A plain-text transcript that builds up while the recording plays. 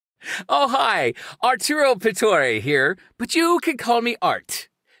Oh, hi, Arturo Pittore here, but you can call me Art.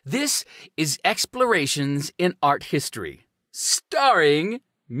 This is Explorations in Art History, starring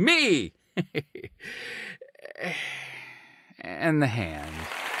me. And the hand.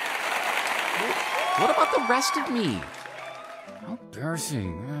 What about the rest of me? How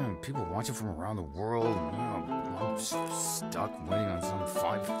embarrassing. People watching from around the world. I'm stuck waiting on some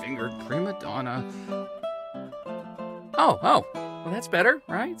five-fingered prima donna. Oh, well, that's better,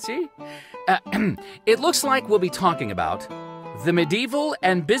 right? See? It looks like we'll be talking about the Medieval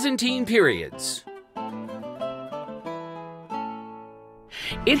and Byzantine periods.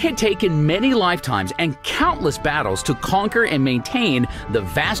 It had taken many lifetimes and countless battles to conquer and maintain the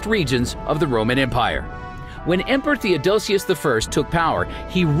vast regions of the Roman Empire. When Emperor Theodosius I took power,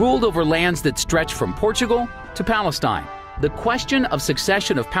 he ruled over lands that stretched from Portugal to Palestine. The question of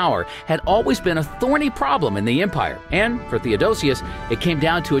succession of power had always been a thorny problem in the empire, and for Theodosius, it came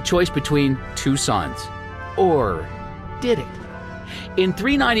down to a choice between two sons. Or did it? In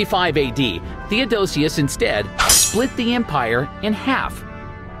 395 AD, Theodosius instead split the empire in half.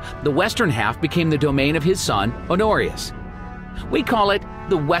 The western half became the domain of his son, Honorius. We call it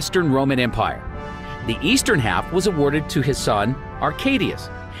the Western Roman Empire. The eastern half was awarded to his son, Arcadius,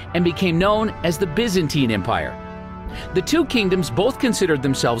 and became known as the Byzantine Empire. The two kingdoms both considered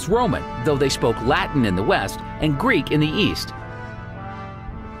themselves Roman, though they spoke Latin in the west and Greek in the east.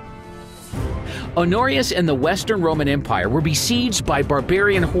 Honorius and the Western Roman Empire were besieged by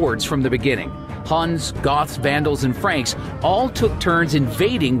barbarian hordes from the beginning. Huns, Goths, Vandals, and Franks all took turns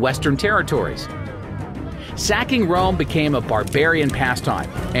invading Western territories. Sacking Rome became a barbarian pastime,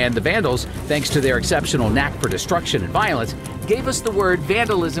 and the Vandals, thanks to their exceptional knack for destruction and violence, gave us the word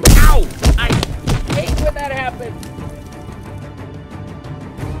vandalism. Ow! I hate when that happens!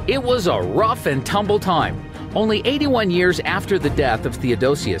 It was a rough and tumble time. Only 81 years after the death of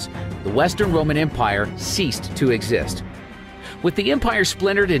Theodosius, the Western Roman Empire ceased to exist. With the empire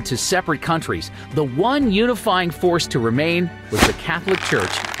splintered into separate countries, the one unifying force to remain was the Catholic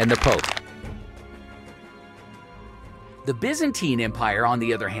Church and the Pope. The Byzantine Empire, on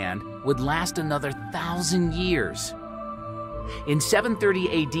the other hand, would last another 1,000 years. In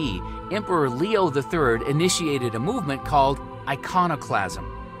 730 AD, Emperor Leo III initiated a movement called iconoclasm,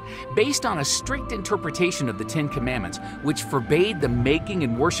 based on a strict interpretation of the Ten Commandments, which forbade the making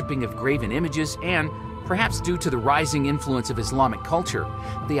and worshiping of graven images, and, perhaps due to the rising influence of Islamic culture,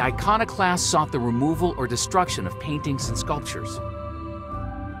 the iconoclasts sought the removal or destruction of paintings and sculptures.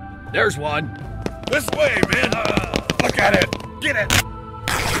 There's one. This way, man! Look at it! Get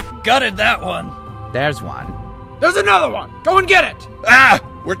it! Gutted that one. There's one. There's another one! Go and get it! Ah!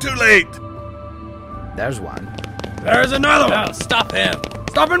 We're too late! There's one. There's another one! Now, stop him!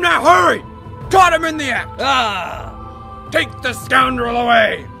 Stop him now! Hurry! Caught him in the act! Ah! Take the scoundrel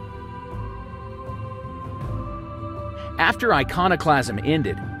away! After iconoclasm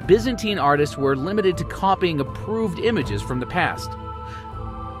ended, Byzantine artists were limited to copying approved images from the past.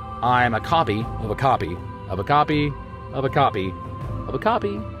 I'm a copy of a copy of a copy of a copy of a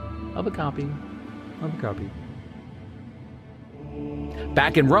copy of a copy of a copy.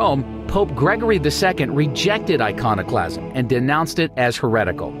 Back in Rome, Pope Gregory II rejected iconoclasm and denounced it as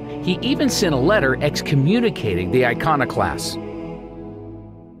heretical. He even sent a letter excommunicating the iconoclasts.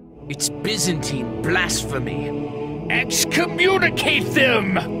 It's Byzantine blasphemy. Excommunicate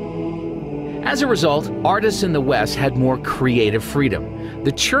them! As a result, artists in the West had more creative freedom.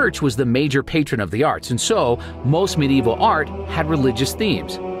 The church was the major patron of the arts, and so most medieval art had religious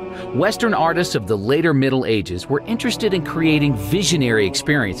themes. Western artists of the later Middle Ages were interested in creating visionary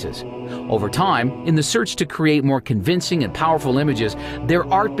experiences. Over time, in the search to create more convincing and powerful images, their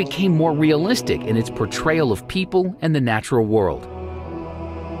art became more realistic in its portrayal of people and the natural world.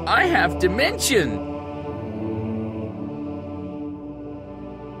 I have dimension!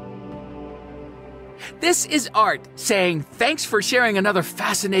 This is Art saying thanks for sharing another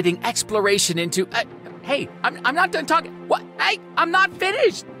fascinating exploration into... hey, I'm not done talking. What? Hey, I'm not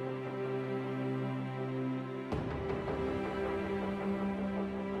finished!